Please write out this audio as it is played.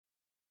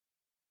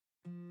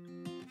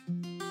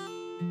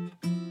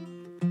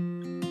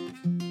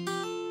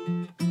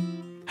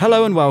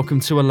Hello and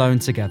welcome to Alone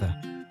Together,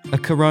 a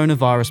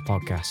coronavirus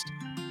podcast.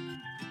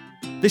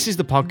 This is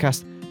the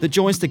podcast that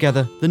joins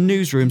together the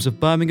newsrooms of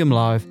Birmingham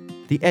Live,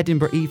 the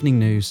Edinburgh Evening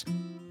News,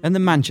 and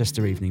the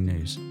Manchester Evening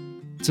News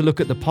to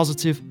look at the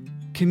positive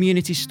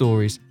community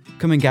stories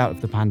coming out of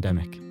the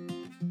pandemic.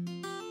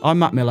 I'm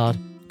Matt Millard,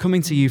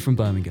 coming to you from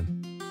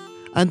Birmingham.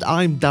 And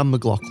I'm Dan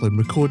McLaughlin,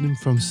 recording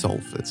from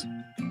Salford.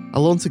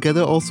 Alone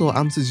Together also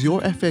answers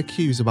your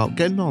FAQs about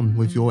getting on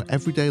with your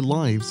everyday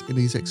lives in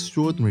these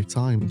extraordinary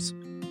times.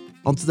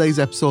 On today's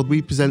episode, we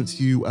present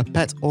to you a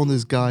pet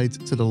owner's guide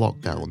to the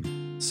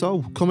lockdown.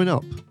 So, coming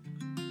up,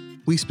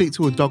 we speak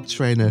to a dog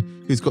trainer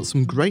who's got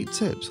some great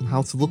tips on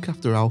how to look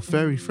after our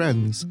furry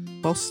friends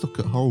while stuck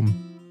at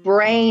home.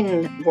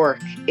 Brain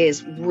work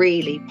is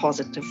really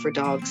positive for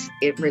dogs.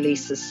 It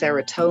releases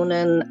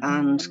serotonin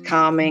and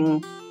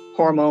calming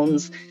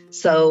hormones.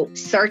 So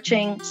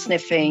searching,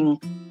 sniffing,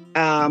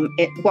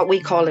 what we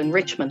call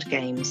enrichment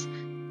games.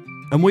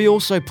 And we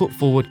also put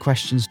forward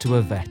questions to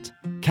a vet.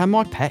 Can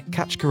my pet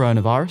catch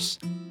coronavirus?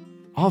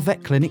 Are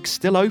vet clinics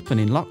still open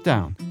in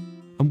lockdown?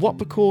 And what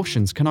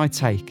precautions can I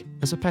take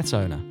as a pet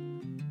owner?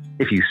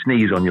 If you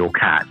sneeze on your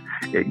cat,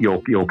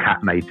 your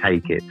cat may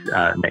take it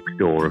next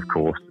door, of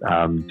course,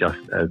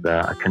 just as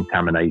a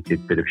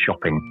contaminated bit of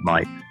shopping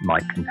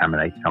might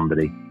contaminate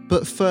somebody.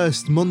 But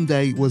first,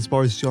 Monday was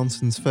Boris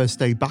Johnson's first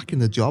day back in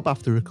the job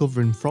after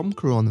recovering from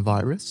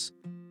coronavirus.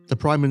 The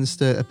Prime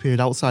Minister appeared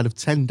outside of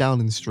 10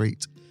 Downing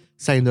Street,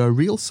 saying there are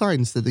real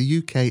signs that the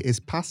UK is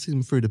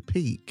passing through the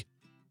peak,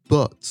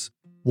 but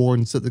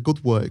warns that the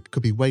good work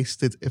could be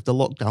wasted if the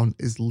lockdown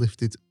is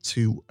lifted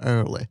too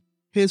early.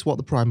 Here's what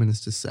the Prime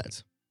Minister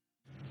said.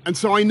 And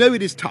so I know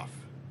it is tough,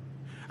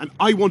 and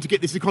I want to get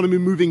this economy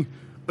moving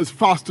as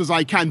fast as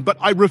I can, but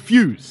I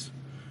refuse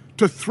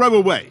to throw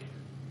away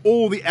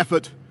all the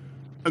effort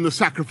and the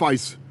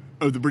sacrifice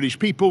of the British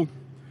people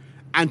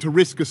and to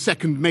risk a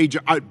second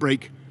major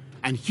outbreak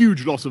and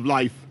huge loss of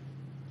life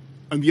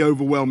and the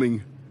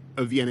overwhelming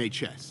of the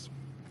NHS.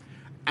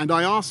 And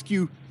I ask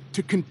you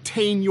to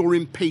contain your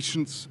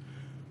impatience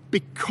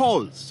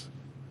because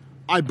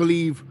I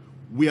believe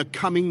we are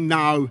coming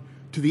now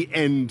to the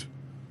end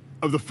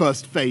of the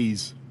first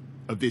phase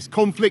of this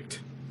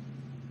conflict.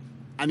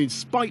 And in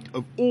spite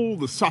of all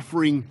the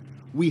suffering,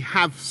 we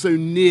have so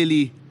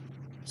nearly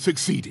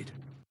succeeded.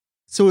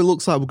 So it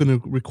looks like we're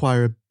going to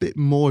require a bit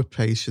more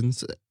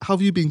patience. How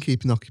have you been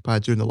keeping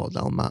occupied during the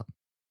lockdown, Matt?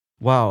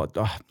 Well,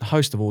 a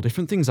host of all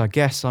different things, I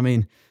guess. I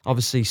mean,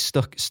 obviously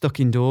stuck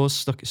indoors,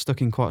 stuck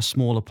in quite a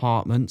small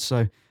apartment.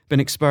 So been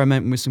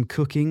experimenting with some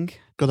cooking.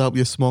 Got to help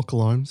your smoke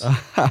alarms.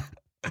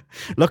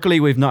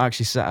 Luckily, we've not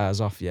actually set ours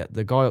off yet.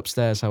 The guy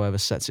upstairs, however,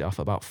 sets it off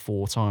about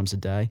 4 times a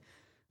day.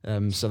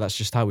 So that's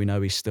just how we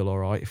know he's still all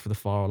right if the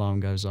fire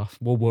alarm goes off.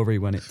 We'll worry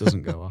when it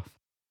doesn't go off.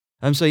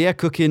 So yeah,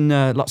 cooking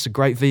lots of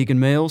great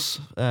vegan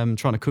meals, trying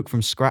to cook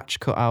from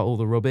scratch, cut out all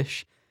the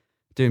rubbish,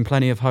 doing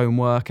plenty of home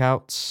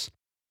workouts.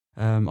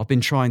 I've been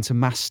trying to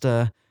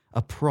master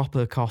a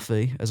proper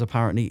coffee, as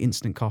apparently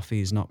instant coffee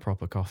is not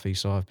proper coffee.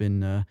 So I've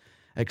been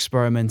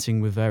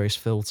experimenting with various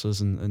filters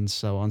and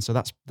so on. So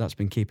that's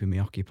been keeping me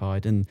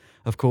occupied. And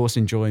of course,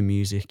 enjoying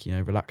music,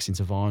 relaxing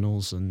to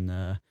vinyls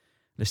and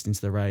listening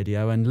to the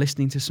radio and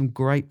listening to some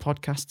great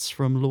podcasts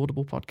from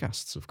Laudable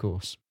Podcasts, of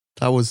course.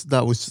 That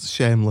was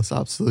shameless,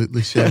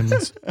 absolutely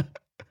shameless.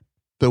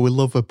 But we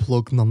love a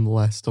plug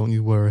nonetheless, don't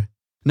you worry.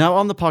 Now,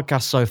 on the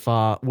podcast so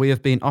far, we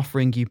have been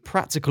offering you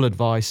practical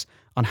advice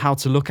on how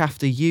to look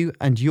after you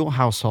and your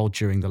household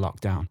during the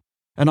lockdown.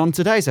 And on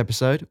today's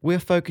episode, we're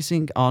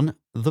focusing on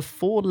the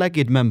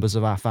 4-legged members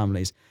of our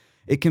families.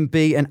 It can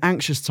be an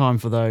anxious time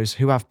for those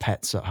who have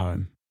pets at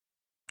home.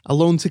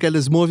 Alone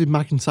Together's Maureen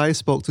McIntyre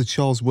spoke to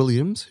Charles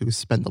Williams, who has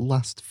spent the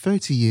last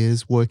 30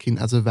 years working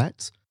as a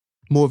vet.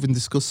 Maureen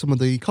discussed some of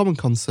the common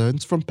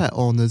concerns from pet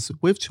owners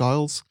with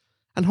Charles,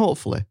 and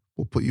hopefully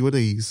will put you at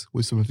ease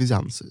with some of his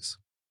answers.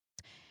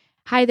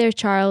 Hi there,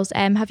 Charles.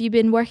 Have you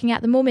been working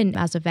at the moment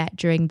as a vet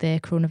during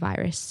the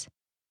coronavirus?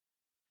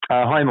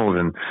 Hi,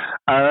 Morgan.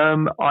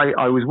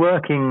 I was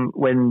working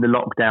when the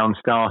lockdown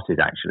started,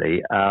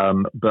 actually,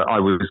 but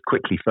I was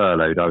quickly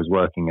furloughed. I was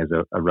working as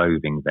a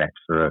roving vet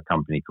for a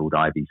company called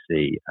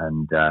IBC,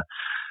 and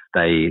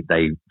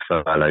they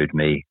furloughed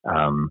me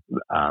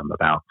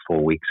about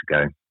 4 weeks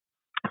ago.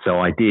 So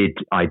I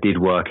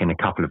did work in a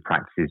couple of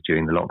practices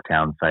during the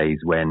lockdown phase,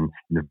 when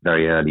in the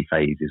very early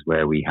phases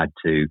where we had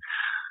to,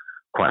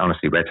 quite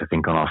honestly, we had to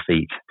think on our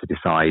feet to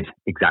decide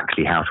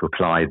exactly how to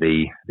apply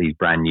these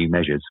brand new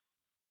measures.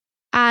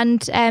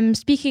 And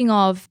speaking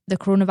of the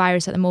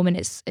coronavirus at the moment,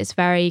 it's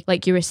very,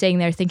 like you were saying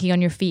there, thinking on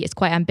your feet, it's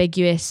quite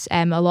ambiguous,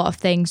 a lot of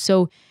things.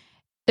 So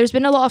there's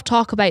been a lot of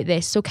talk about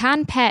this. So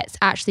can pets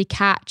actually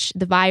catch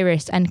the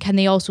virus, and can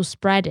they also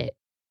spread it?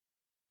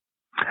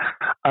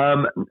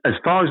 As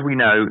far as we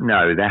know,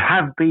 no. There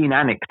have been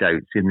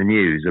anecdotes in the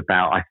news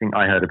about, I think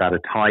I heard about a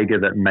tiger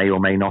that may or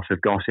may not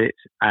have got it.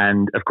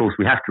 And of course,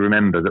 we have to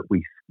remember that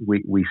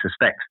we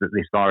suspect that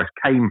this virus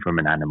came from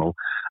an animal,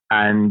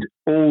 and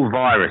all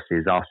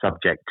viruses are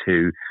subject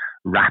to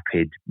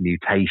rapid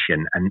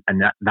mutation,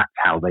 and that's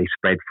how they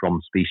spread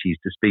from species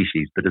to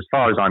species. But as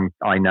far as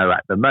I know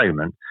at the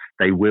moment,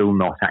 they will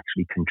not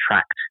actually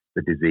contract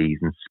the disease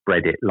and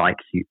spread it like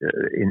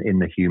in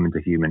the human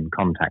to human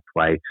contact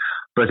way.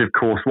 But of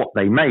course, what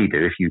they may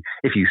do,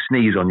 if you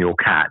sneeze on your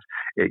cat,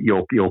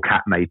 your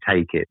cat may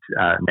take it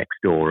next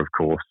door, of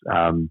course,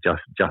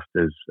 just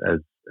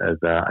as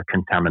a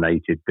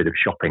contaminated bit of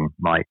shopping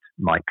might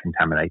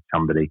contaminate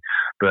somebody.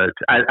 But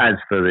as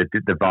for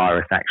the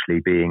virus actually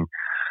being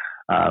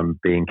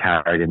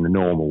carried in the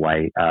normal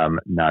way,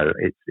 no,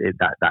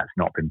 that's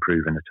not been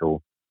proven at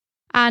all.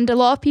 And a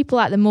lot of people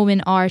at the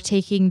moment are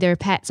taking their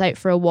pets out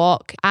for a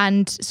walk.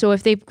 And so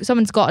if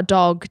someone's got a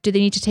dog, do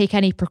they need to take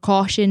any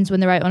precautions when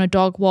they're out on a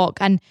dog walk?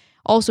 And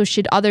also,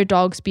 should other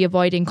dogs be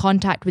avoiding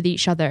contact with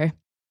each other?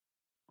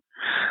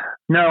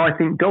 No, I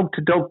think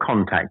dog-to-dog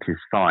contact is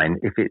fine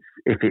if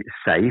it's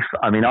safe.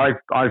 I mean,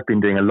 I've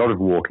been doing a lot of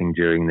walking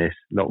during this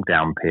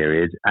lockdown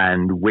period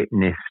and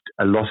witnessed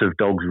a lot of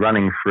dogs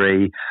running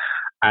free,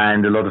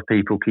 and a lot of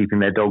people keeping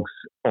their dogs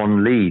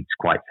on leads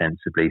quite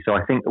sensibly. So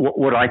I think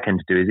what I tend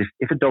to do is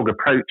if a dog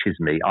approaches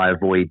me, I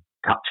avoid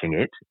touching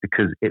it,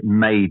 because it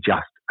may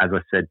just, as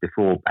I said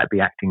before, be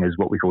acting as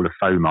what we call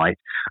a fomite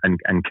and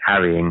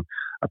carrying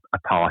a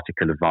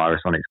particle of virus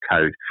on its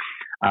coat.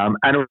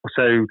 And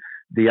also,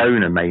 the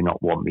owner may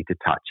not want me to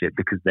touch it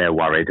because they're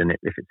worried. And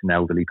if it's an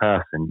elderly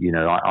person,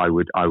 I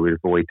would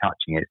avoid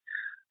touching it.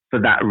 For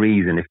that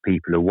reason, if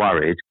people are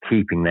worried,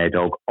 keeping their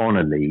dog on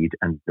a lead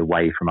and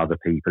away from other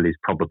people is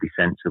probably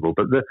sensible.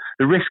 But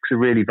the risks are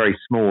really very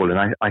small. And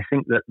I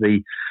think that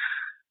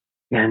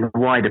in the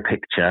wider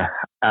picture,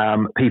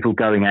 people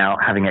going out,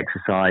 having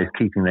exercise,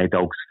 keeping their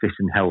dogs fit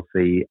and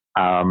healthy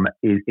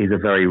is a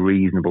very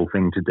reasonable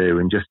thing to do.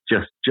 And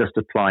just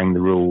applying the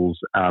rules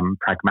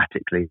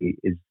pragmatically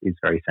is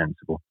very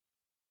sensible.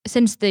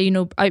 Since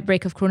the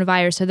outbreak of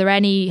coronavirus, are there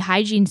any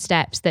hygiene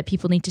steps that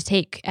people need to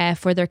take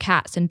for their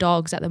cats and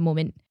dogs at the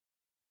moment?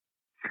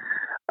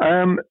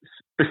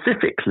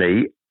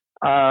 Specifically,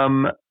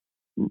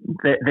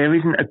 there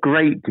isn't a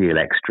great deal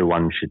extra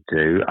one should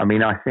do. I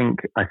mean, I think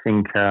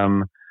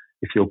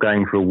if you're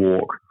going for a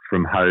walk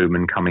from home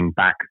and coming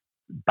back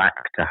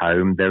to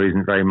home, there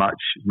isn't very much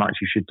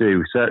you should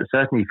do.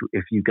 Certainly,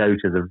 if you go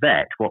to the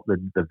vet, what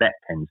the vet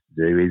tends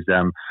to do is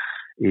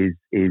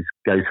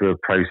go through a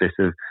process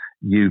of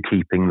you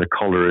keeping the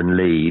collar and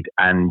lead,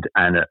 and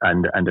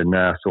a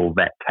nurse or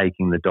vet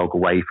taking the dog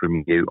away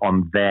from you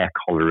on their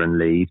collar and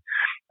lead.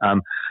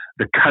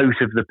 The coat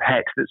of the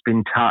pet that's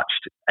been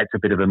touched, it's a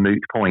bit of a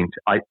moot point.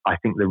 I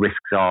think the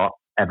risks are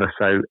ever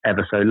so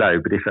low.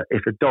 But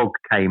if a dog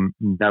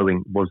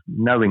was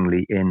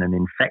knowingly in an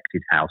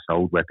infected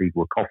household where people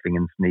were coughing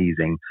and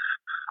sneezing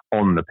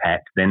on the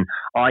pet, then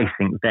I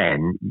think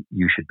then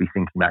you should be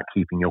thinking about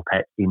keeping your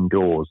pet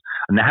indoors.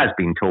 And there has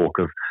been talk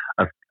of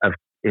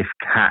if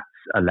cats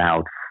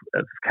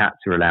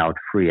are allowed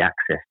free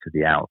access to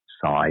the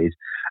outside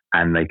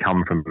and they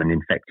come from an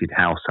infected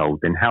household,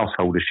 then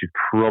householders should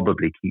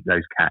probably keep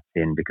those cats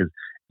in, because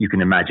you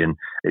can imagine,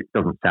 it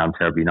doesn't sound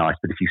terribly nice,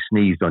 but if you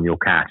sneezed on your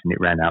cat and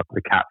it ran out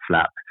the cat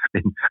flap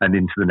and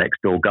into the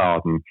next door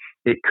garden,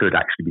 it could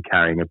actually be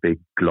carrying a big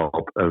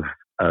glob of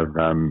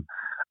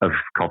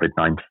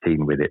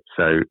COVID-19 with it.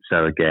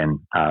 So again,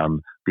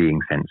 being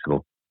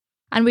sensible.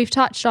 And we've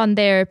touched on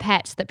their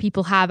pets that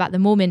people have at the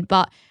moment,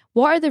 but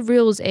what are the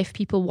rules if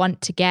people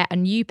want to get a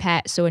new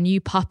pet, so a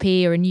new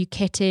puppy or a new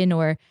kitten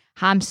or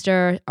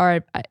hamster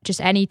or just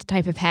any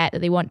type of pet that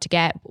they want to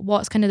get?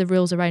 What's kind of the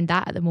rules around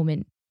that at the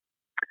moment?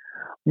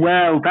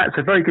 Well, that's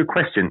a very good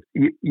question.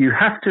 You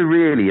have to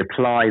really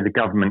apply the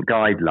government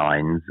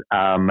guidelines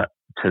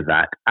to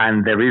that.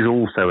 And there is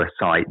also a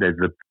site, there's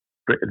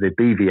the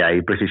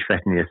BVA, British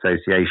Veterinary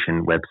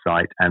Association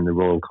website, and the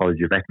Royal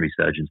College of Veterinary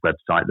Surgeons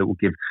website that will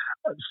give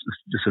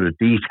sort of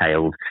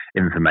detailed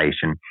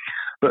information.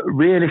 But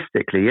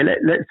realistically,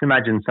 let's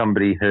imagine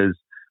somebody has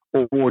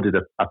ordered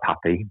a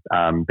puppy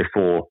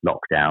before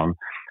lockdown,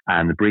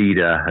 and the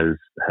breeder has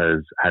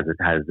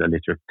a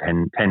litter of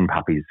 10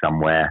 puppies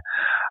somewhere,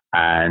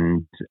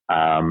 and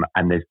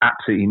there's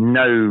absolutely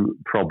no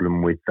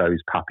problem with those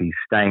puppies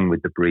staying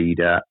with the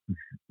breeder.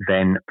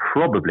 Then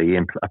probably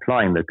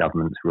applying the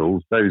government's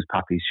rules, those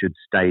puppies should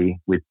stay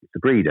with the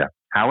breeder.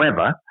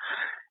 However,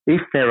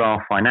 if there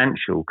are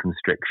financial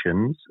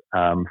constrictions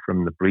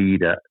from the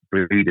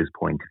breeder's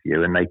point of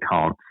view, and they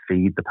can't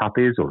feed the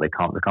puppies or they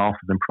can't look after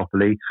them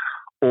properly,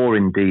 or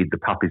indeed the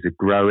puppies are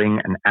growing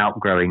and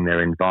outgrowing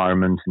their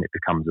environment and it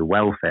becomes a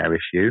welfare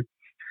issue,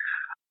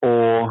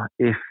 or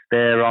if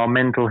there are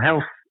mental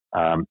health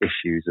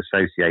issues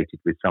associated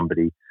with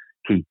somebody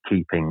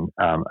keeping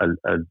a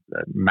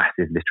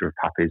massive litter of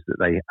puppies that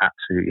they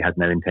absolutely had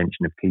no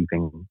intention of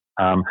keeping,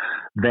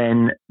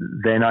 then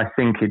I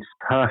think it's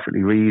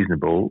perfectly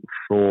reasonable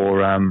for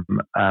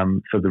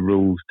the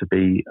rules to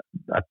be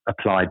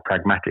applied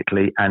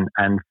pragmatically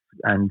and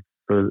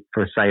for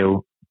a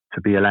sale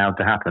to be allowed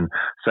to happen,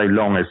 so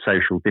long as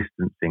social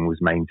distancing was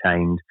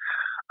maintained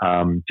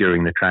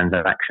during the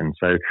transaction.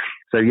 So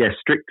yes,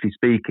 strictly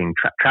speaking,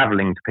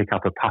 traveling to pick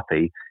up a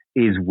puppy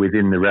is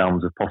within the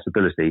realms of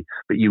possibility,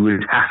 but you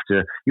would have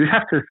to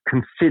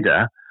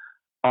consider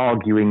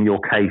arguing your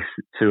case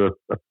to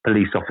a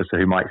police officer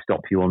who might stop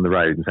you on the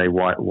road and say,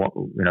 what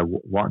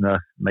on earth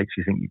makes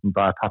you think you can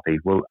buy a puppy?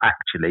 Well,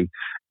 actually,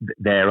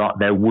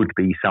 there would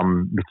be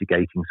some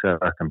mitigating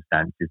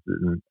circumstances,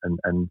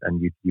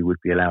 and you would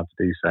be allowed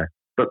to do so,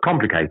 but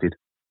complicated.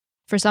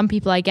 For some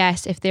people, I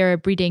guess, if they're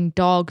breeding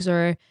dogs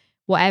or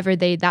whatever,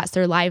 that's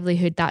their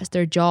livelihood, that's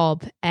their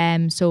job.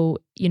 So,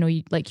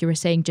 like you were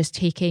saying, just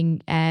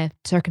taking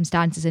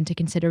circumstances into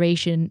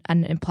consideration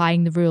and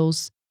applying the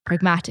rules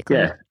pragmatically.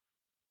 Yeah.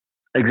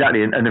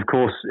 Exactly, and of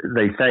course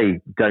they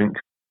say don't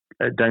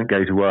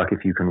go to work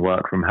if you can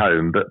work from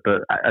home. But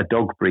a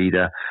dog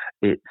breeder,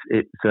 it's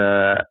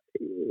a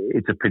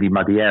pretty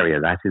muddy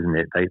area, that, isn't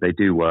it? They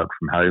do work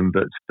from home,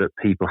 but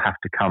people have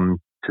to come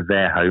to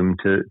their home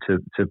to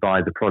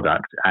buy the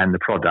product, and the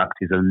product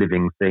is a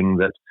living thing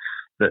that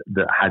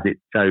has its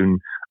own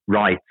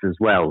rights as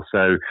well.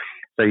 So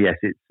yes,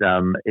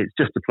 it's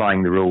just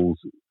applying the rules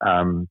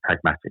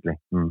pragmatically.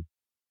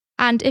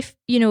 And if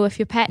your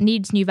pet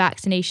needs new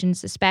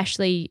vaccinations,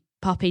 especially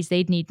puppies,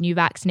 they'd need new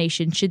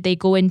vaccinations. Should they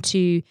go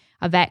into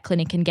a vet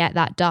clinic and get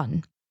that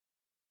done?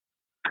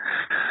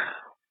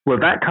 Well,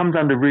 that comes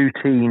under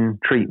routine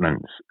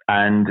treatments,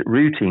 and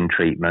routine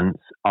treatments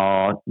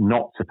are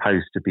not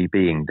supposed to be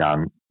being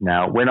done.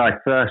 Now, when I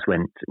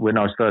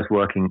was first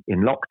working in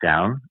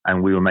lockdown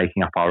and we were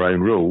making up our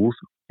own rules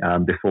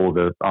before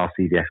the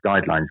RCVS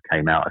guidelines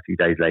came out a few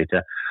days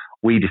later,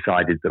 we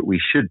decided that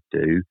we should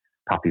do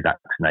puppy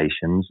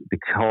vaccinations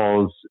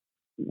because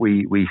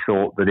we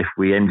thought that if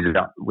we ended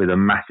up with a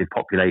massive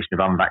population of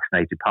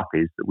unvaccinated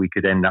puppies, that we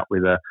could end up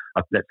with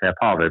let's say a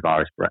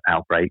parvovirus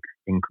outbreak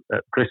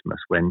at Christmas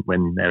when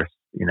there's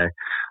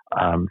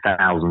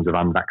thousands of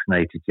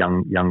unvaccinated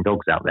young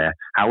dogs out there.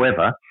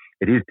 However,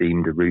 it is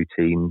deemed a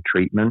routine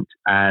treatment,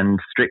 and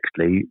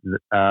strictly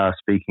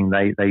speaking,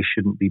 they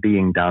shouldn't be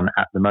being done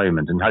at the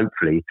moment. And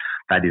hopefully,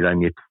 that is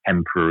only a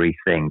temporary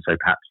thing. So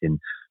perhaps in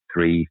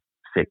 3,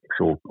 6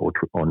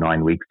 or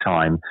 9 weeks'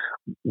 time,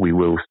 we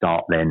will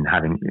start then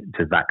having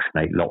to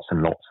vaccinate lots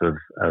and lots of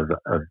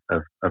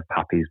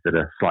puppies that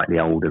are slightly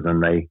older than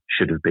they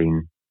should have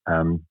been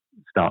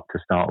start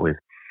with.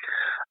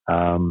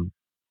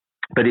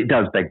 But it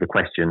does beg the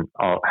question: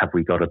 have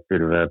we got a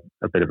bit of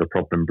a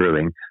problem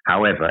brewing?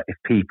 However, if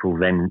people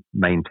then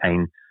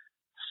maintain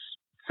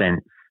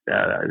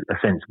a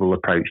sensible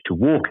approach to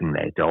walking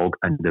their dog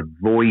and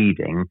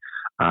avoiding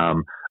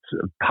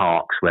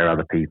parks where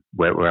other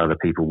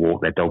people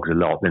walk their dogs a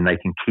lot, then they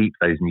can keep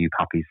those new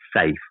puppies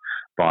safe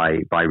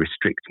by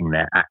restricting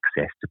their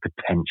access to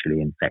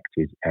potentially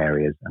infected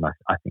areas. And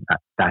I think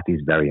that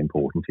is very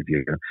important. If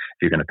you're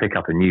going to pick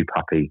up a new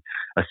puppy,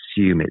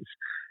 assume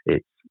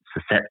it's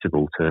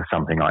susceptible to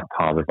something like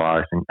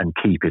parvovirus and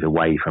keep it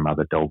away from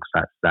other dogs.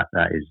 That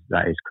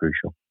is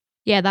crucial.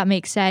 Yeah, that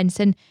makes sense.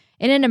 And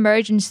in an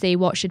emergency,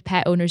 what should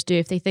pet owners do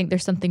if they think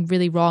there's something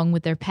really wrong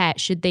with their pet?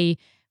 Should they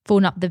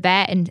phone up the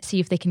vet and see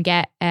if they can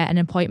get an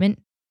appointment?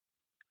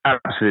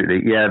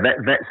 Absolutely. Yeah,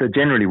 vets are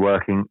generally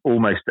working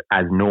almost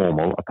as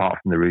normal, apart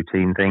from the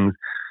routine things.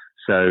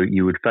 So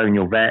you would phone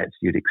your vet,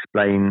 you'd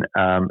explain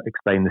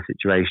the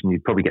situation.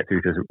 You'd probably get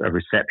through to a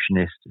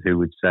receptionist who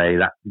would say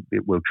that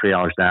it will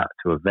triage that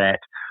to a vet.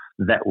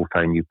 The vet will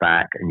phone you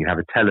back, and you have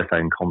a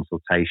telephone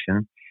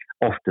consultation.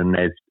 Often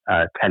there's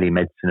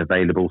telemedicine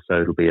available,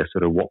 so it'll be a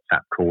sort of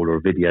WhatsApp call or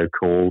a video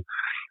call,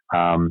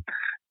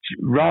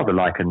 rather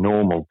like a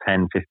normal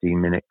 10,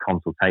 15-minute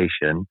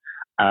consultation,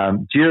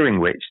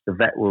 during which the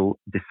vet will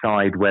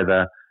decide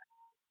whether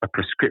a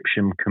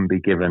prescription can be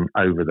given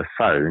over the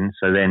phone.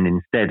 So then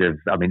instead of,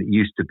 it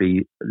used to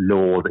be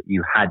law that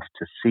you had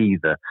to see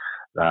the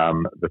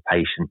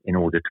patient in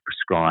order to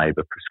prescribe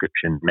a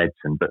prescription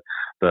medicine, but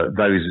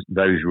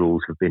those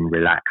rules have been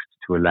relaxed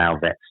to allow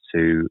vets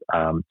to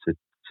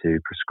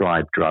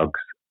prescribe drugs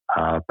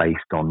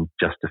based on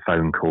just a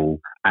phone call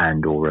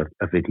and or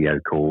a video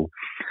call.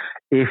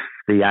 If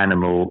the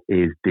animal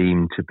is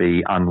deemed to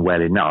be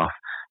unwell enough,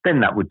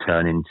 then that would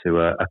turn into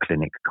a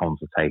clinic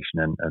consultation,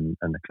 and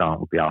the client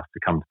would be asked to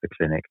come to the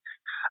clinic,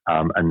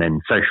 and then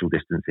social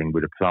distancing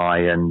would apply,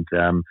 and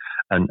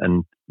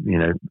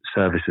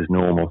service as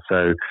normal.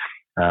 So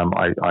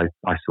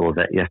I saw a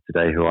vet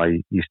yesterday who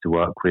I used to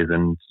work with,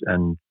 and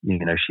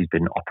she's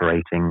been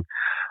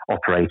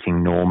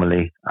operating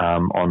normally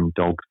on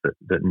dogs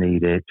that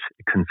need it,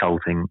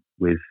 consulting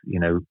with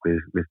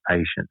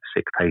patients,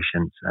 sick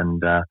patients,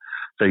 and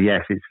so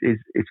yes,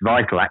 it's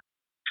vital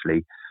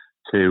actually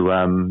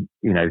to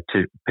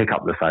pick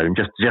up the phone,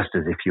 just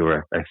as if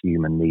you're a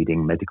human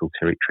needing medical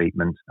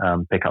treatment.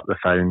 Pick up the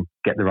phone,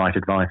 get the right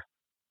advice.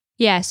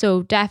 Yeah,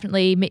 so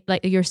definitely,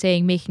 like you're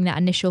saying, making that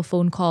initial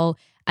phone call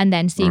and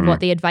then seeing what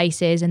the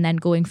advice is, and then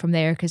going from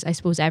there, because I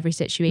suppose every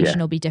situation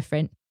will be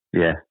different.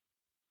 Yeah.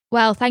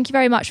 Well, thank you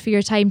very much for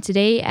your time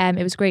today.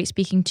 It was great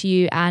speaking to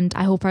you, and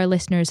I hope our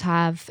listeners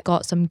have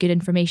got some good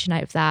information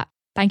out of that.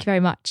 Thank you very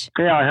much.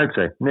 Yeah, I hope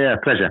so. Yeah,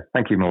 pleasure.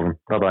 Thank you, Morgan.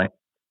 Bye-bye.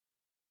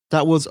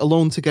 That was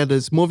Alone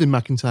Together's Morgan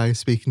McIntyre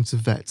speaking to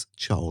vet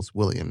Charles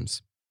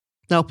Williams.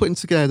 Now, putting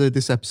together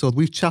this episode,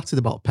 we've chatted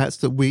about pets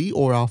that we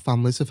or our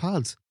families have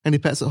had. Any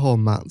pets at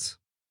home, Matt?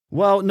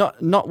 Well,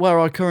 not where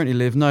I currently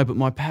live, no, but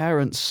my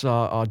parents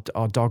are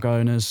dog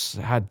owners,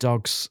 had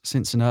dogs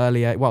since an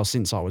early age. Well,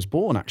 since I was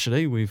born,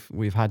 actually.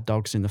 We've had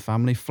dogs in the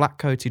family,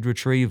 flat-coated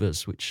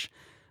retrievers, which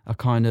are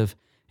kind of,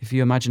 if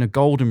you imagine a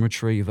golden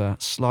retriever,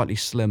 slightly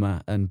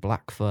slimmer and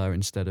black fur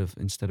instead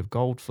of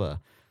gold fur.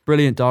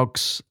 Brilliant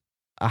dogs,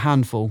 a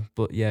handful,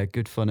 but yeah,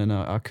 good fun. And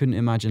I couldn't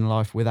imagine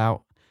life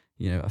without,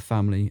 a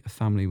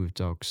family with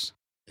dogs.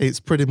 It's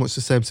pretty much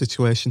the same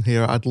situation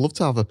here. I'd love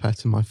to have a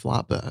pet in my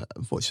flat, but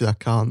unfortunately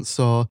I can't.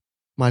 So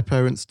my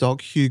parents'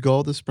 dog,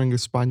 Hugo, the Springer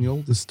Spaniel,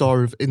 the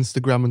star of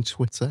Instagram and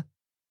Twitter.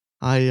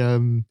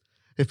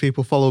 If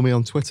people follow me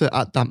on Twitter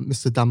at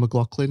Mr. Dan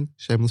McLaughlin,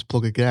 shameless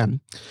plug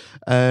again,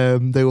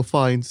 they will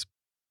find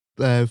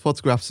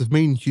photographs of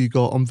me and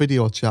Hugo on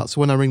video chat. So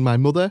when I ring my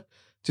mother,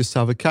 just to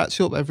have a catch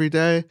up every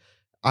day,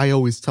 I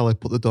always tell her,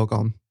 put the dog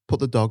on.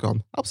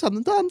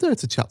 I'm there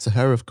to chat to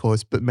her, of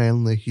course, but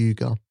mainly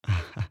Hugo.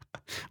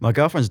 My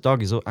girlfriend's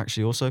dog is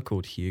actually also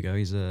called Hugo.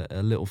 He's a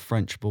little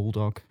French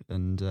bulldog,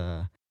 and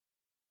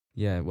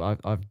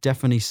I've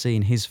definitely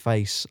seen his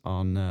face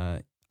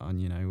on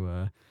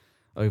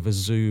over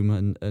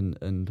Zoom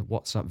and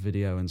WhatsApp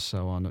video and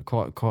so on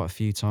quite a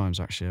few times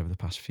actually over the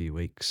past few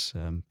weeks.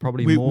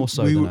 Probably more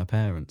so than her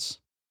parents.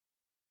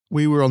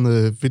 We were on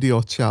the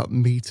video chat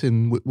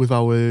meeting with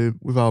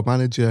our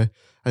manager,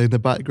 and in the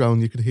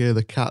background you could hear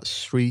the cat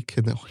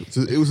shrieking.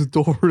 It was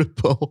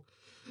adorable.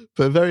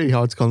 But very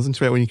hard to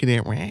concentrate when you can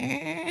hear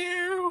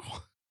meow.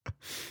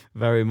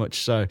 Very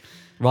much so.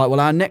 Right, well,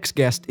 our next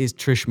guest is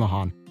Trish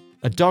Mahan,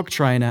 a dog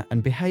trainer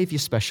and behaviour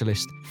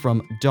specialist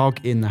from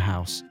Dog in the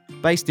House,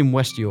 based in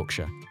West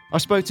Yorkshire. I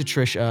spoke to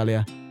Trish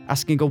earlier,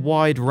 asking a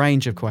wide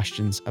range of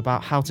questions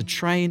about how to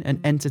train and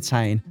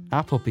entertain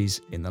our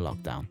puppies in the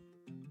lockdown.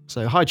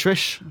 So, hi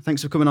Trish,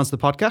 thanks for coming onto the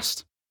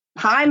podcast.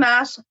 Hi,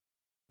 Matt.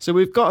 So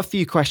we've got a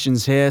few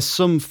questions here,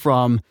 some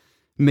from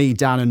me,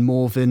 Dan and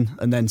Morvin,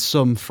 and then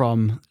some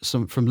from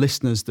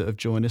listeners that have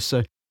joined us.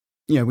 So,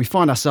 we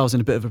find ourselves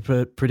in a bit of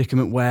a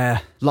predicament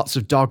where lots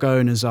of dog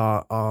owners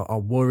are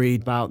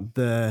worried about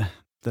the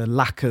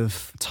lack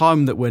of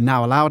time that we're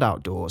now allowed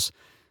outdoors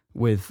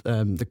with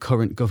the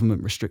current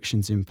government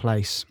restrictions in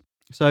place.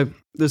 So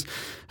there's a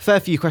fair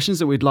few questions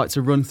that we'd like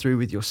to run through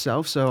with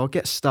yourself. So I'll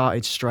get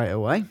started straight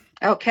away.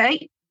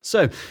 Okay.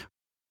 So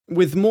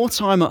with more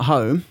time at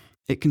home,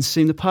 it can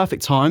seem the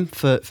perfect time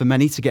for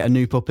many to get a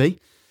new puppy.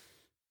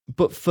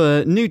 But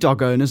for new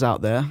dog owners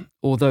out there,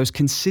 or those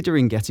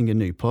considering getting a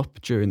new pup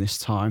during this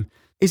time,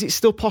 is it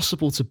still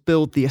possible to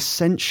build the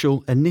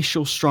essential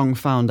initial strong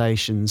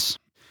foundations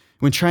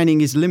when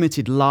training is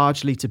limited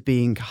largely to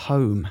being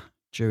home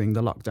during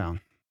the lockdown?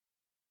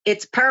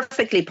 It's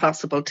perfectly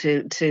possible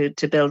to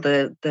build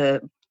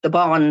the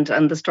bond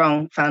and the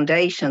strong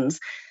foundations.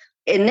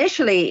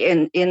 Initially,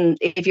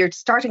 if you're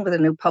starting with a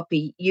new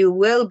puppy, you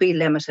will be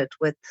limited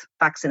with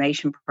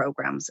vaccination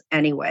programs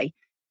anyway.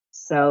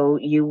 So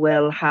you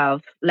will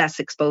have less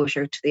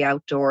exposure to the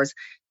outdoors.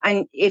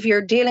 And if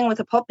you're dealing with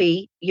a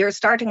puppy, you're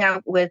starting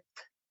out with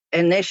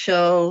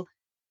initial,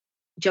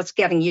 just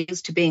getting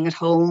used to being at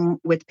home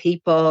with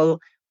people,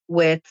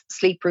 with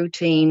sleep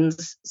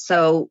routines.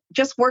 So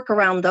just work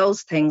around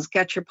those things.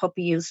 Get your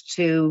puppy used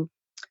to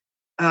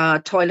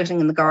toileting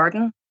in the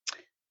garden.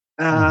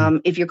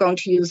 If you're going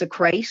to use a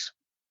crate,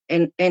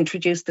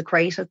 introduce the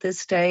crate at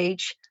this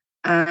stage.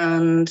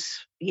 And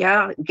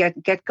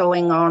get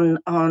going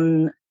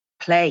on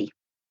play.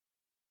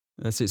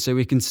 That's it. So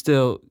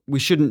we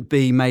shouldn't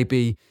be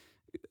maybe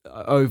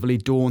overly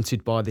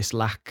daunted by this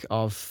lack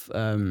of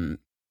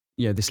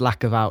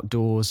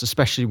outdoors,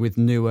 especially with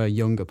newer,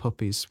 younger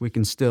puppies. We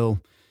can still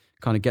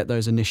kind of get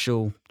those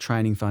initial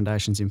training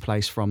foundations in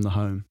place from the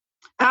home.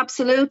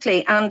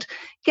 Absolutely. And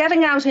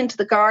getting out into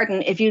the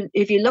garden, if you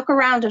look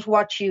around at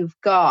what you've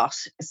got,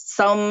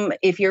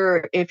 if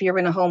you're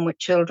in a home with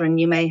children,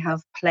 you may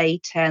have play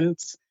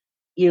tents,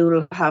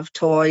 you'll have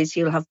toys,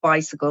 you'll have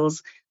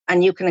bicycles,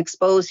 and you can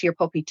expose your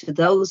puppy to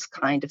those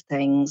kind of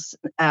things,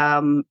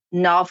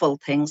 novel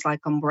things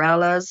like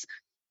umbrellas.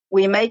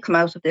 We may come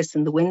out of this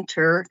in the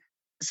winter,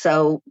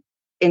 so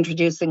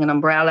introducing an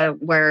umbrella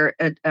where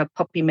a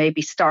puppy may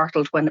be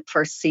startled when it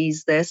first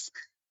sees this.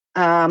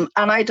 And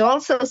I'd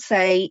also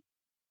say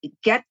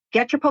get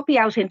your puppy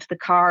out into the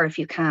car if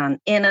you can,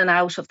 in and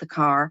out of the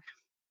car.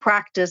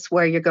 Practice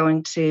where you're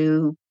going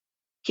to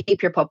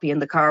keep your puppy in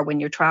the car when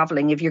you're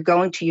traveling. If you're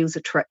going to use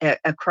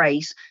a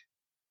crate,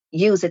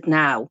 use it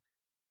now.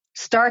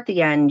 Start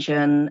the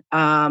engine.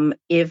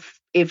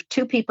 If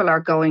two people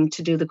are going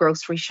to do the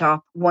grocery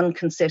shop, one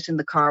can sit in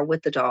the car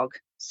with the dog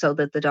so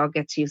that the dog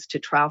gets used to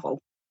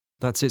travel.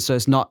 That's it. So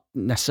it's not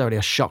necessarily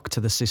a shock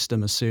to the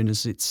system as soon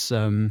as it's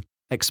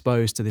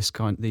exposed to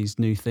these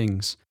new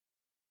things.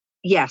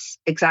 Yes,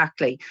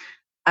 exactly.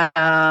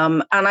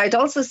 And I'd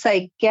also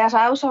say get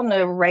out on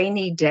a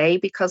rainy day,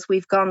 because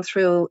we've gone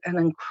through an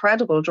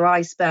incredible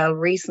dry spell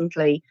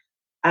recently,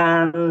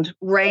 and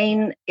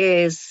rain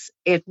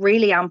it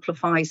really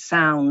amplifies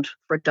sound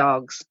for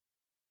dogs.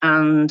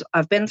 And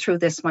I've been through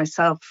this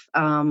myself.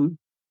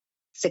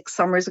 6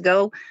 summers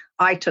ago,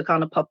 I took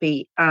on a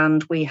puppy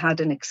and we had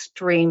an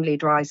extremely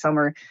dry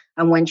summer.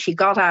 And when she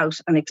got out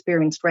and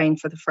experienced rain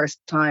for the first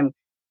time,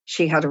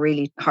 she had a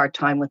really hard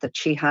time with it.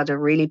 She had a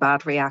really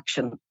bad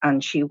reaction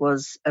and she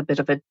was a bit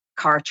of a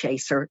car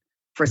chaser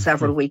for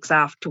several weeks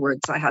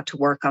afterwards. I had to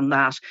work on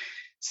that.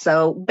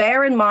 So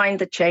bear in mind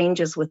the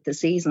changes with the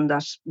season,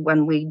 that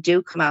when we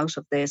do come out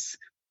of this,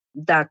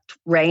 that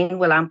rain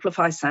will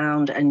amplify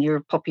sound and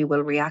your puppy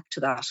will react to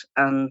that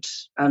and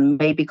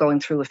maybe going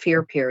through a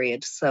fear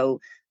period.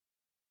 So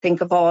think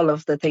of all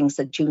of the things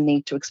that you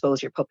need to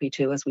expose your puppy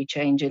to as we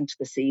change into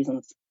the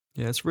seasons.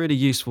 Yeah, it's really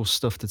useful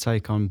stuff to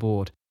take on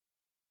board.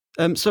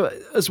 So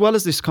as well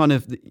as this kind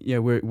of,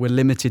 we're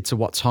limited to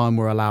what time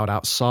we're allowed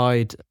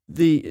outside.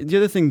 The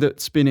other thing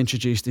that's been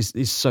introduced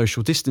is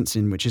social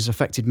distancing, which has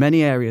affected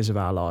many areas of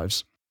our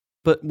lives.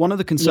 But one of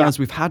the concerns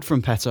we've had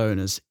from pet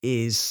owners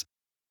is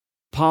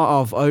part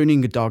of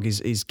owning a dog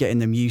is getting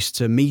them used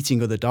to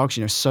meeting other dogs,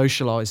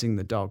 socializing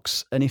the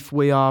dogs. And if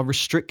we are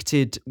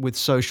restricted with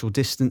social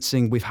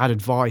distancing, we've had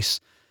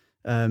advice,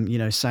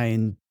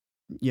 saying,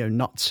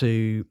 not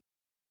to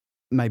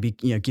maybe,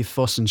 give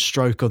fuss and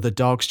stroke other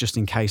dogs just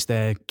in case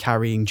they're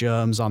carrying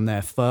germs on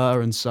their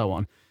fur and so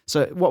on.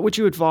 So what would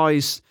you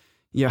advise,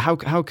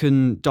 how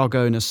can dog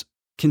owners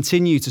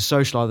continue to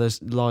socialize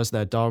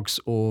their dogs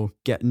or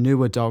get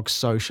newer dogs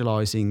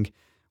socializing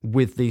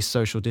with these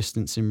social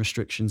distancing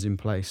restrictions in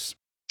place?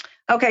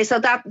 Okay, so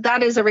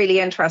that is a really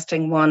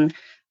interesting one.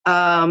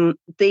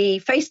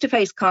 The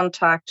face-to-face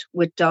contact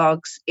with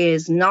dogs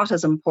is not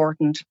as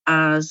important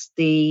as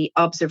the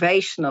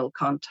observational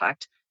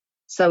contact.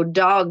 So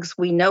dogs,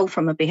 we know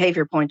from a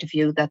behavior point of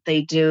view that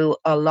they do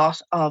a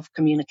lot of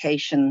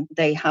communication.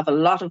 They have a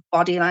lot of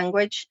body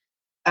language,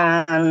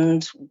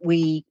 and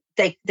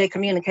they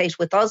communicate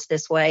with us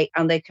this way,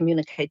 and they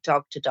communicate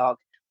dog to dog.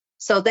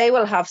 So they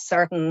will have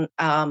certain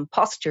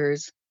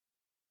postures,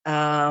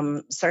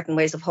 certain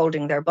ways of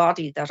holding their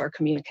body that are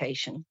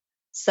communication.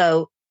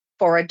 So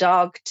for a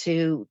dog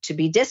to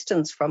be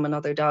distanced from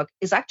another dog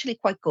is actually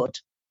quite good.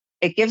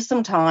 It gives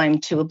them time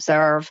to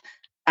observe,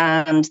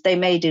 and they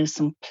may do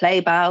some play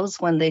bows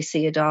when they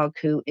see a dog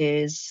who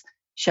is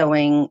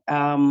showing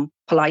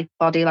polite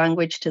body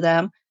language to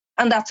them.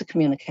 And that's a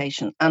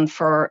communication. And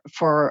for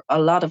a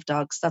lot of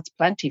dogs, that's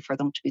plenty for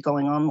them to be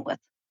going on with.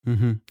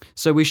 Mm-hmm.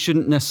 So we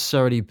shouldn't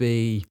necessarily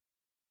be,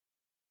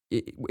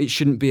 it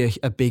shouldn't be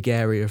a big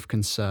area of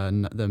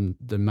concern than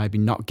maybe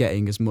not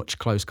getting as much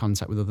close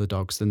contact with other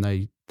dogs than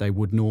they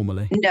would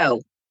normally.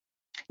 No.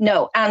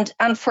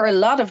 And for a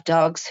lot of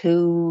dogs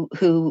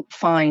who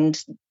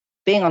find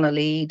being on a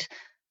lead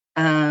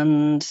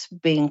and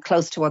being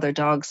close to other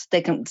dogs,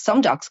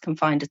 some dogs can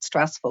find it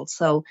stressful.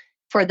 So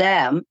for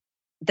them,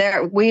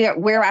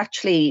 we're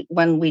actually,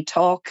 when we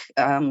talk,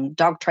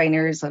 dog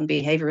trainers and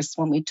behaviorists,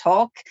 when we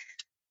talk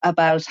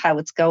about how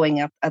it's going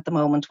at the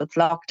moment with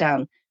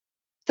lockdown,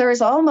 there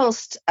is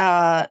almost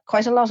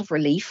quite a lot of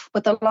relief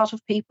with a lot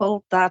of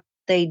people that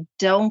they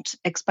don't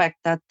expect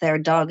that their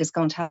dog is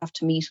going to have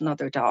to meet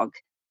another dog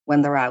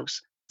when they're out.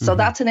 So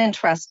that's an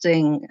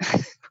interesting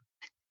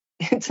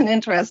it's an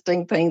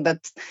interesting thing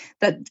that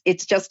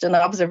it's just an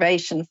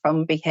observation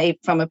from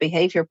a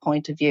behavior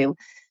point of view.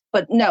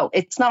 But no,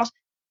 it's not.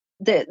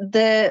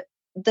 The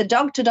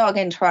dog-to-dog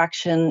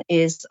interaction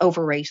is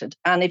overrated.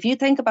 And if you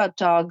think about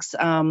dogs,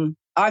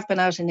 I've been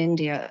out in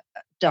India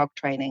dog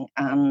training,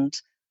 and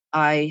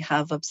I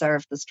have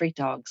observed the street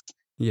dogs.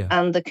 Yeah.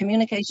 And the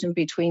communication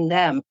between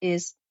them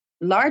is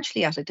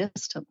largely at a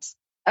distance.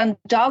 And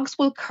dogs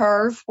will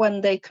curve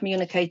when they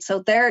communicate. So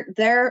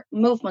their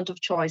movement of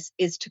choice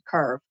is to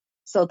curve.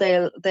 So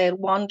they'll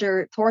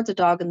wander towards a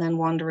dog and then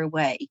wander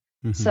away.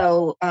 Mm-hmm.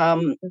 So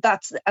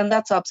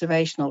that's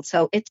observational.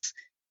 So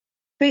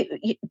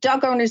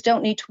dog owners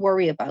don't need to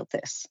worry about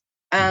this.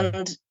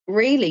 And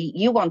really,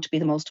 you want to be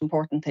the most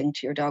important thing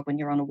to your dog when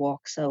you're on a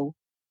walk. So,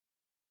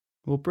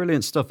 well,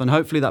 brilliant stuff. And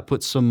hopefully that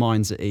puts some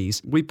minds at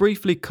ease. We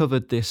briefly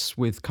covered this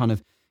with kind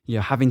of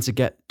having to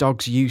get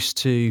dogs used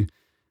to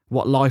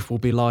what life will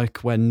be like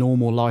when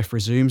normal life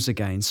resumes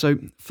again. So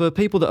for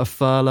people that are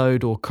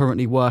furloughed or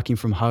currently working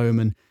from home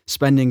and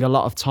spending a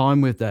lot of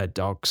time with their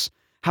dogs,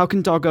 how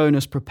can dog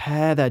owners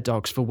prepare their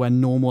dogs for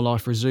when normal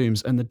life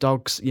resumes and the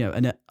dogs,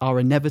 are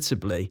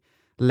inevitably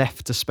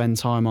left to spend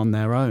time on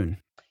their own?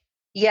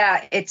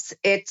 Yeah,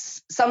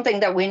 it's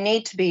something that we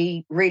need to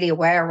be really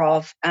aware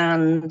of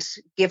and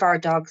give our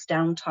dogs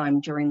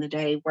downtime during the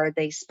day where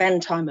they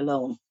spend time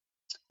alone.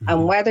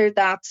 And whether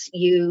that's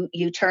you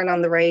turn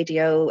on the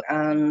radio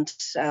and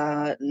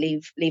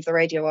leave the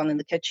radio on in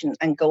the kitchen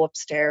and go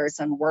upstairs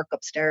and work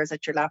upstairs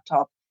at your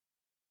laptop,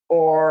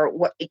 or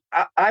what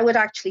I would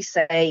actually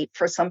say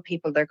for some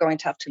people, they're going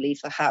to have to leave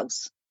the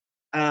house.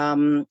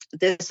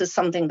 This is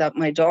something that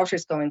my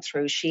daughter's going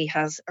through. She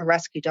has a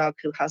rescue dog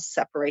who has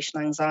separation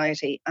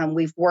anxiety, and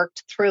we've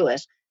worked through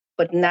it,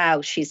 but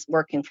now she's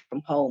working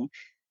from home.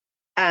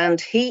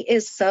 And he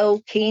is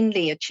so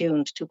keenly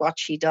attuned to what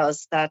she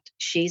does that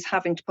she's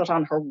having to put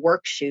on her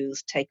work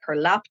shoes, take her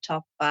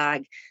laptop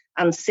bag,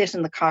 and sit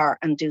in the car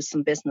and do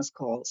some business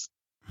calls.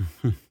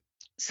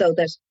 So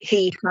that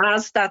he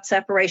has that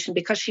separation,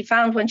 because she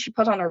found when she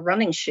put on her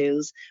running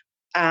shoes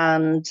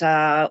and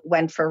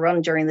went for a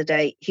run during the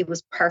day, he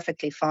was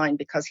perfectly fine,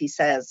 because he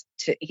says,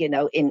 to,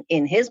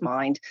 in his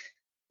mind,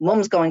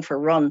 Mum's going for a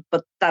run,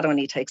 but that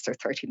only takes her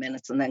 30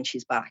 minutes and then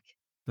she's back.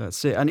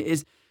 That's it. And it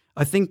is,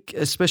 I think,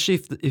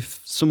 especially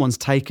if someone's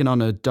taken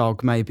on a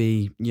dog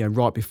maybe,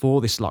 right before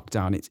this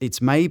lockdown,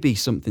 it's maybe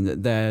something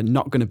that they're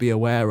not going to be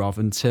aware of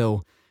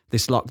until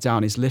this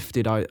lockdown is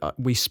lifted.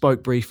 We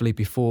spoke briefly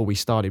before we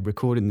started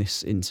recording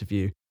this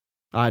interview.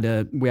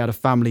 We had a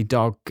family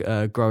dog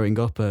growing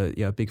up,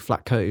 a big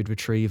flat-coated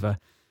retriever,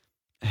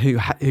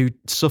 who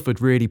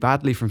suffered really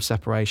badly from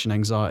separation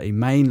anxiety,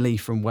 mainly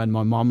from when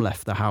my mum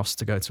left the house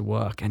to go to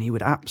work, and he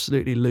would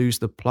absolutely lose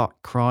the plot,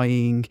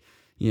 crying,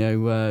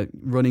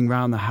 running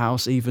around the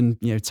house, even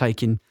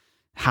taking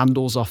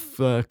handles off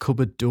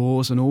cupboard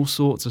doors and all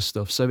sorts of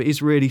stuff. So it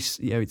is really,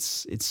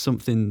 it's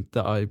something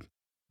that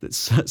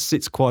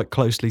sits quite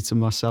closely to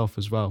myself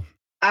as well.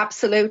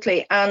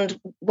 Absolutely. And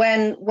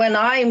when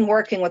I'm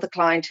working with a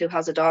client who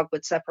has a dog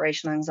with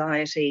separation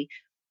anxiety,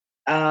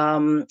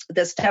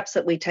 the steps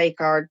that we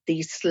take are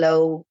these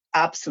slow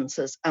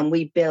absences, and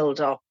we build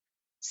up.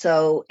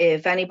 So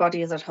if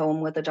anybody is at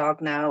home with a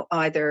dog now,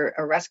 either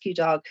a rescue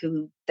dog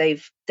who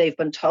they've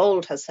been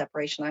told has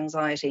separation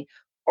anxiety,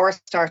 or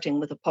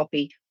starting with a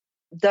puppy,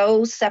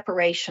 those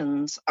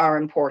separations are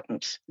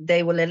important.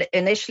 They will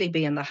initially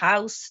be in the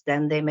house,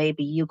 then they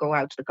maybe you go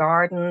out to the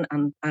garden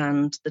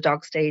and the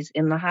dog stays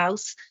in the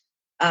house.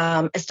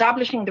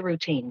 Establishing the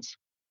routines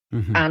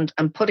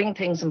and putting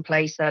things in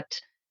place that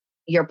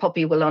your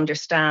puppy will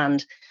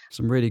understand.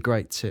 Some really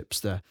great tips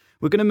there.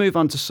 We're going to move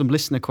on to some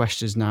listener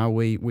questions now.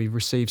 We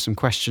received some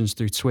questions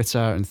through Twitter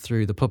and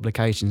through the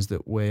publications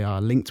that we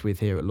are linked with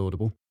here at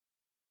Laudable.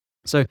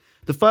 So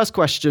the first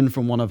question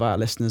from one of our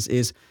listeners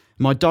is,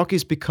 my dog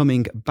is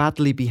becoming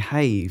badly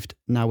behaved.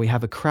 Now we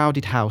have a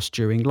crowded house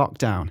during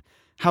lockdown.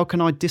 How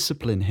can I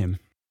discipline him?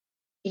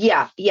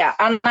 Yeah.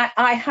 And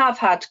I have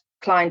had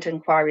client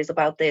inquiries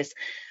about this.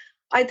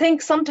 I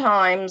think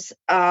sometimes,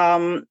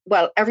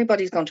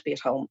 everybody's going to be at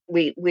home.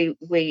 We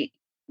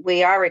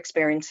are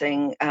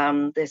experiencing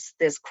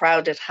this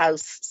crowded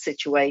house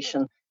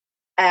situation.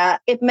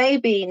 It may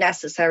be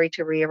necessary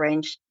to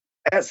rearrange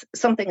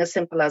something as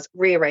simple as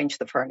rearrange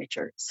the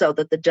furniture so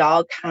that the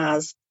dog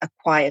has a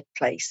quiet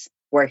place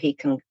where he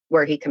can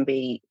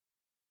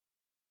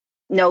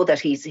know that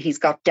he's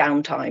got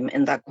downtime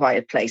in that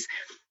quiet place.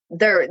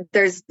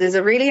 There's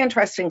a really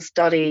interesting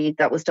study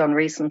that was done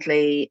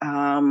recently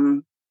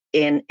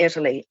in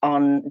Italy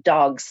on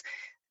dogs.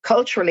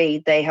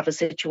 Culturally, they have a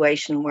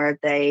situation where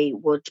they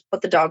would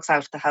put the dogs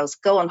out of the house,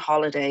 go on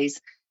holidays,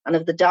 and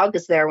if the dog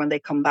is there when they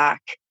come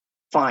back,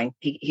 fine,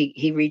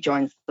 he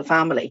rejoins the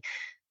family.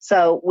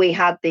 So we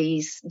had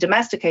these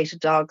domesticated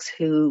dogs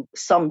who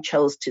some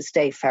chose to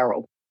stay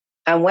feral.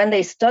 And when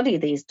they study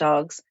these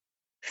dogs,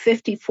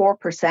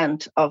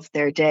 54% of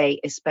their day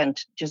is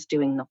spent just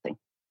doing nothing.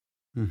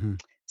 Mm-hmm.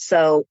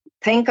 So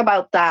think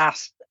about that,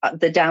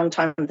 the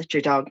downtime that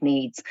your dog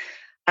needs.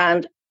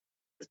 And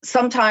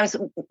sometimes,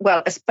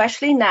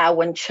 especially now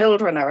when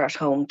children are at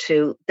home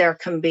too, there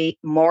can be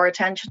more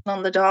attention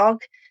on the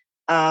dog.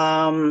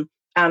 And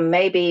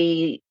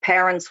maybe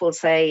parents will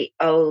say,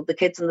 oh, the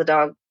kids and the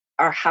dog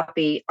are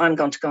happy. I'm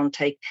going to go and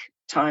take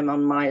time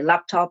on my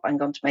laptop. I'm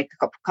going to make a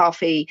cup of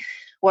coffee,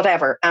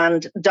 whatever.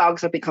 And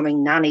dogs are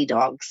becoming nanny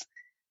dogs.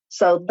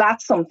 So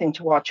that's something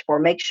to watch for.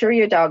 Make sure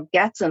your dog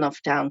gets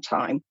enough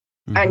downtime.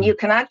 Mm-hmm. And you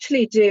can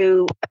actually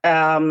do,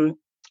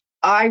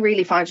 I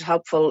really find it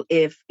helpful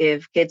if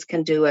kids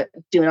can do a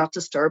do not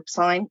disturb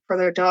sign for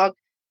their dog.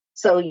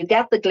 So you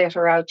get the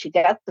glitter out, you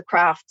get the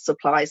craft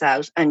supplies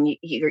out, and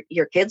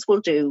your kids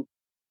will do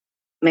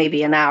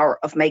maybe an hour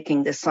of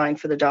making this sign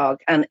for the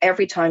dog. And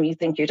every time you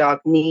think your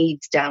dog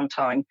needs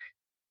downtime,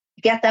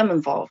 get them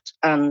involved,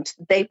 and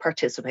they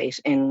participate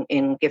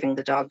in giving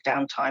the dog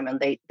downtime,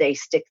 and they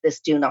stick this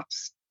do not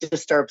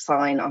disturb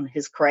sign on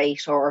his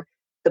crate or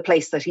the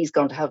place that he's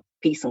going to have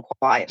peace and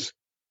quiet.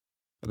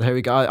 There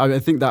we go. I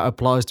think that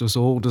applies to us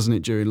all, doesn't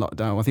it, during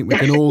lockdown? I think we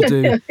can all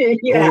do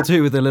all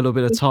do with a little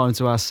bit of time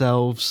to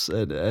ourselves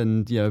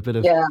and a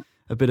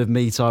bit of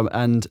me time,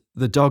 and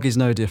the dog is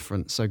no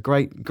different. So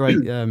great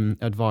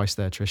advice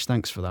there, Trish.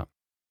 Thanks for that.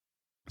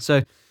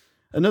 So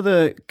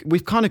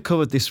we've kind of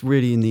covered this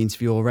really in the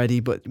interview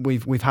already, but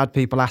we've had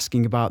people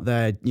asking about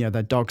their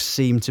dogs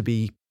seem to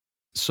be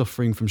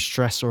suffering from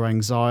stress or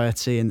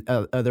anxiety, and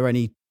are there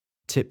any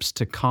tips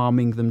to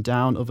calming them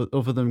down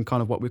other than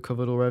kind of what we've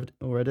covered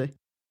already?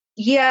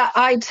 Yeah,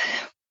 I'd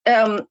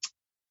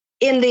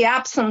in the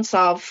absence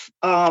of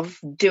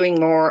doing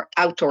more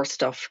outdoor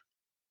stuff,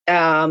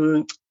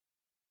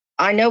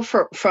 I know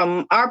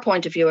from our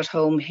point of view at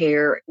home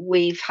here,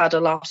 we've had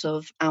a lot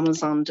of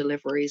Amazon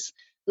deliveries,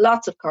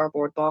 lots of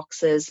cardboard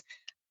boxes,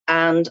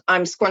 and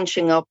I'm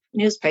scrunching up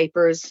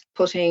newspapers,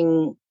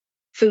 putting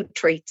food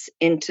treats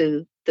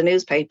into the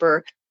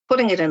newspaper,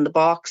 putting it in the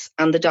box,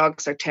 and the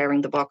dogs are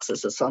tearing the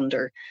boxes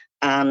asunder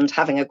and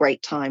having a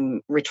great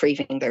time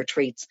retrieving their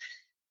treats.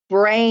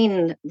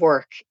 Brain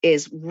work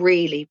is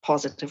really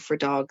positive for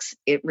dogs.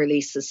 It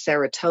releases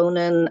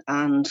serotonin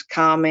and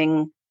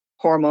calming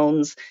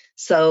hormones.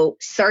 So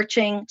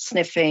searching,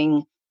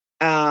 sniffing,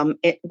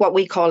 what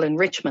we call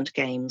enrichment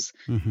games.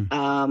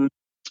 Mm-hmm.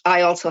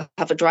 I also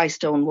have a dry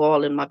stone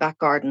wall in my back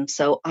garden,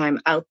 so I'm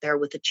out there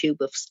with a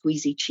tube of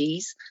squeezy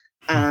cheese,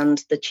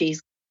 and the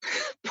cheese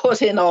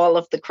put in all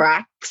of the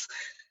cracks,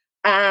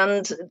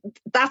 and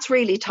that's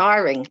really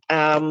tiring.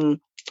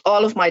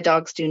 All of my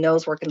dogs do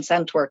nose work and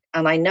scent work,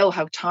 and I know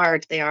how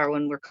tired they are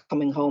when we're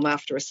coming home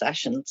after a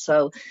session.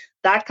 So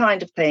that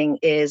kind of thing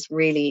is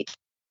really,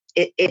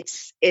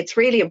 it's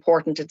really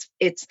important.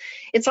 It's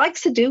like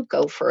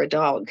Sudoku for a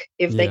dog.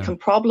 If they can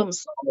problem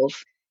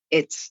solve,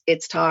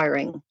 it's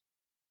tiring.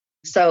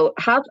 So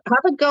have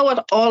a go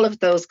at all of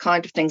those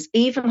kind of things,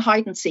 even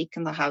hide and seek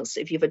in the house.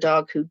 If you have a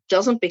dog who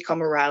doesn't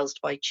become aroused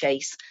by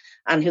chase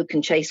and who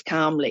can chase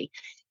calmly,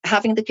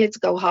 having the kids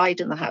go hide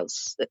in the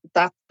house,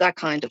 that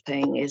kind of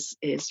thing is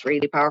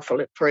really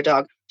powerful for a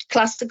dog.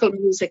 Classical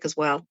music as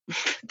well.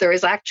 There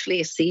is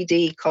actually a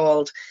CD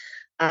called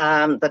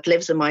that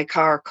lives in my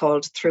car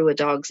called Through a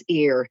Dog's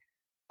Ear,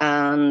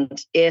 and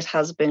it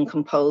has been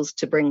composed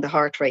to bring the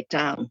heart rate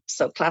down.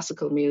 So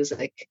classical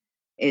music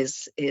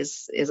is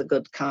a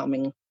good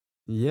calming.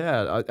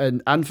 Yeah,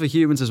 and for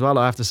humans as well,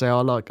 I have to say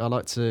I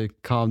like to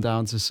calm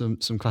down to some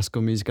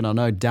classical music, and I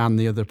know Dan,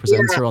 the other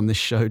presenter on this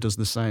show, does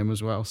the same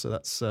as well. So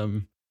that's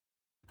some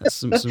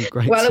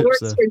great. Well, tips it works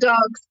there. for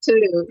dogs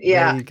too.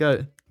 Yeah. There you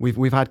go.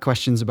 We've had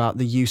questions about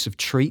the use of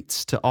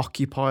treats to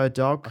occupy a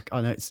dog. I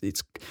know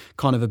it's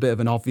kind of a bit of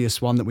an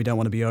obvious one that we don't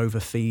want to be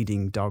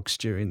overfeeding dogs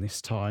during this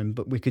time,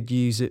 but we could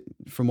use it,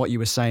 from what you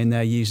were saying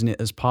there, using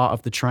it as part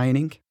of the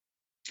training.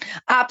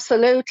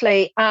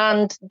 Absolutely.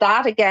 And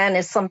that again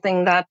is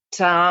something that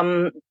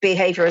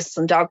behaviorists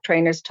and dog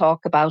trainers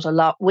talk about a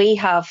lot. We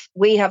have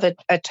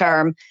a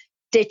term,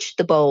 ditch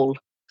the bowl.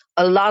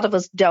 A lot of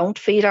us don't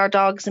feed our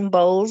dogs in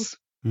bowls.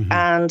 Mm-hmm.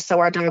 And so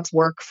our dogs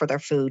work for their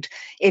food.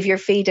 If you're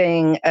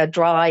feeding a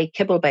dry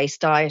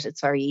kibble-based diet, it's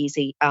very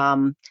easy.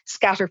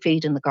 Scatter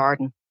feed in the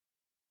garden,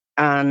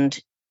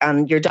 and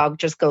your dog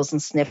just goes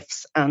and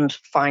sniffs and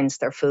finds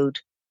their food.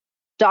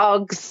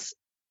 Dogs,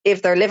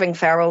 if they're living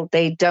feral,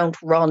 they don't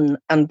run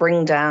and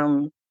bring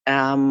down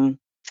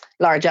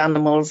large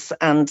animals,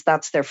 and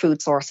that's their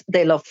food source.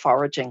 They love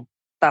foraging.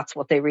 That's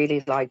what they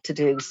really like to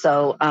do.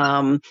 So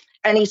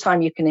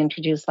anytime you can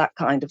introduce that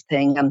kind of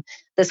thing, and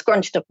the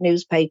scrunched up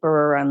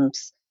newspaper, and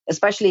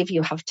especially if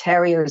you have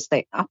terriers,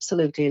 they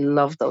absolutely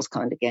love those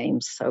kind of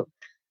games. So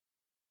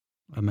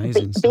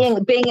amazing.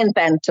 Being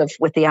inventive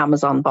with the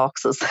Amazon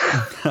boxes.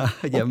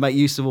 Yeah, make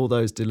use of all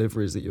those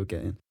deliveries that you're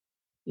getting.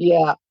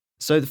 Yeah.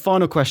 So the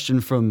final question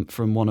from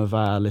one of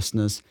our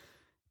listeners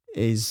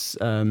is,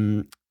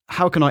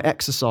 how can I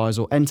exercise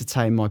or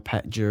entertain my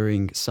pet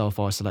during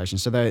self-isolation?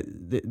 So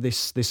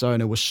this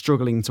owner was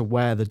struggling to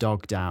wear the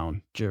dog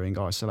down during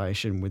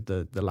isolation with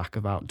the lack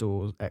of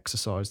outdoor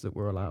exercise that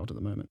we're allowed at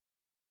the moment.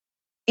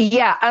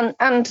 Yeah,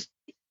 and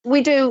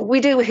we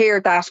do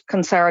hear that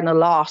concern a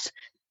lot.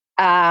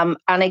 And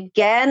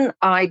again,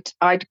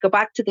 I'd go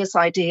back to this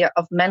idea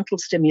of mental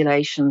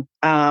stimulation.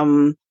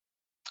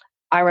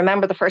 I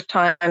remember the first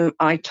time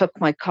I took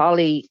my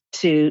collie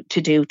to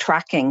do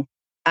tracking,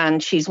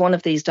 and she's one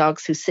of these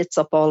dogs who sits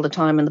up all the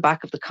time in the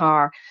back of the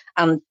car,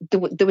 and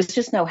there was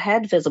just no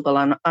head visible,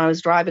 and I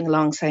was driving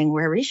along saying,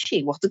 where is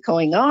she? What's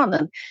going on?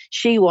 And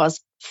she was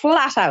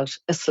flat out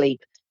asleep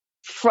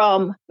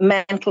from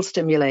mental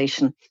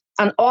stimulation.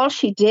 And all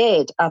she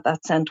did at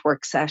that scent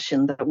work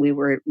session that we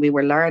were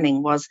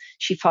learning was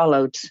she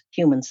followed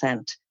human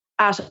scent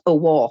at a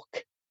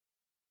walk.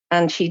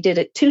 And she did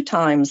it 2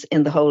 times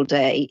in the whole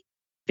day,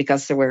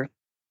 because there were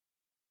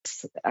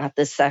at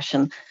this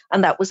session,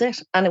 and that was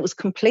it. And it was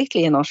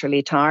completely and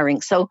utterly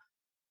tiring. So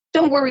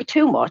don't worry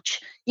too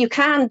much. You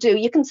can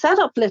set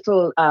up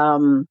little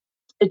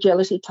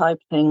agility type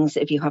things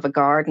if you have a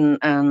garden,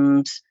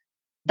 and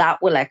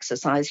that will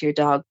exercise your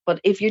dog.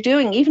 But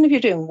even if you're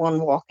doing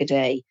 1 walk a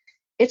day,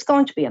 it's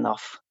going to be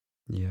enough.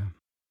 Yeah.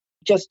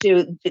 Just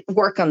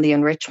work on the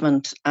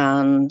enrichment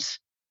and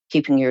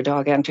keeping your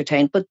dog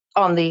entertained. But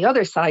on the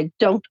other side,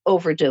 don't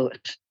overdo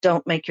it.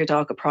 Don't make your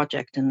dog a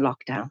project in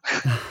lockdown.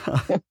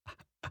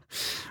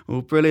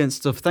 Well, brilliant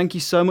stuff. Thank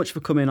you so much for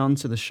coming on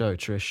to the show,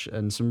 Trish,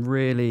 and some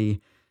really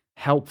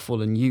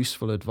helpful and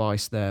useful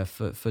advice there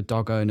for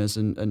dog owners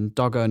and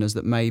dog owners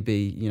that may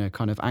be,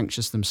 kind of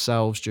anxious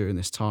themselves during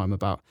this time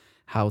about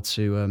how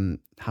to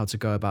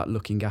go about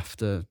looking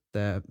after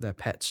their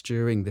pets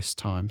during this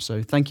time.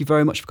 So thank you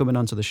very much for coming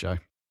on to the show.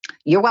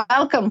 You're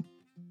welcome.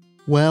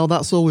 Well,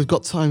 that's all we've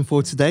got time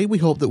for today. We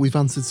hope that we've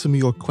answered some of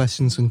your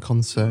questions and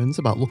concerns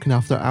about looking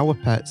after our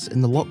pets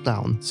in the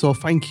lockdown. So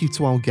thank you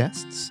to our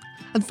guests,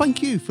 and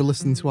thank you for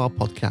listening to our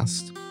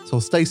podcast. So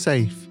stay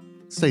safe,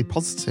 stay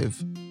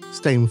positive,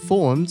 stay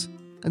informed,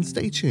 and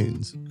stay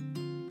tuned.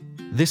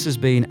 This has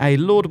been a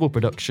laudable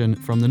production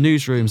from the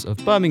newsrooms of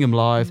Birmingham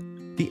Live,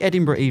 the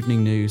Edinburgh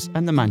Evening News,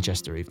 and the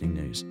Manchester Evening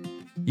News.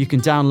 You can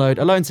download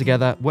Alone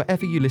Together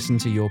wherever you listen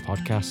to your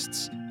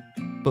podcasts.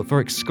 But for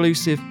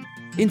exclusive,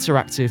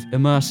 interactive,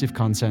 immersive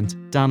content,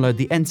 download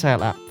the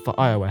Entail app for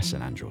iOS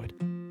and Android.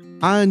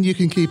 And you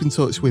can keep in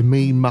touch with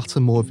me, Matt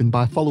and Morven,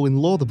 by following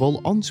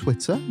Laudable on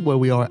Twitter, where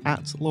we are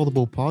at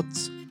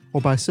LaudablePods,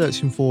 or by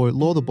searching for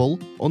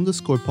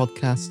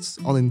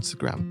Laudable_podcasts on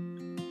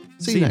Instagram.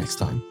 See you next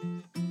time.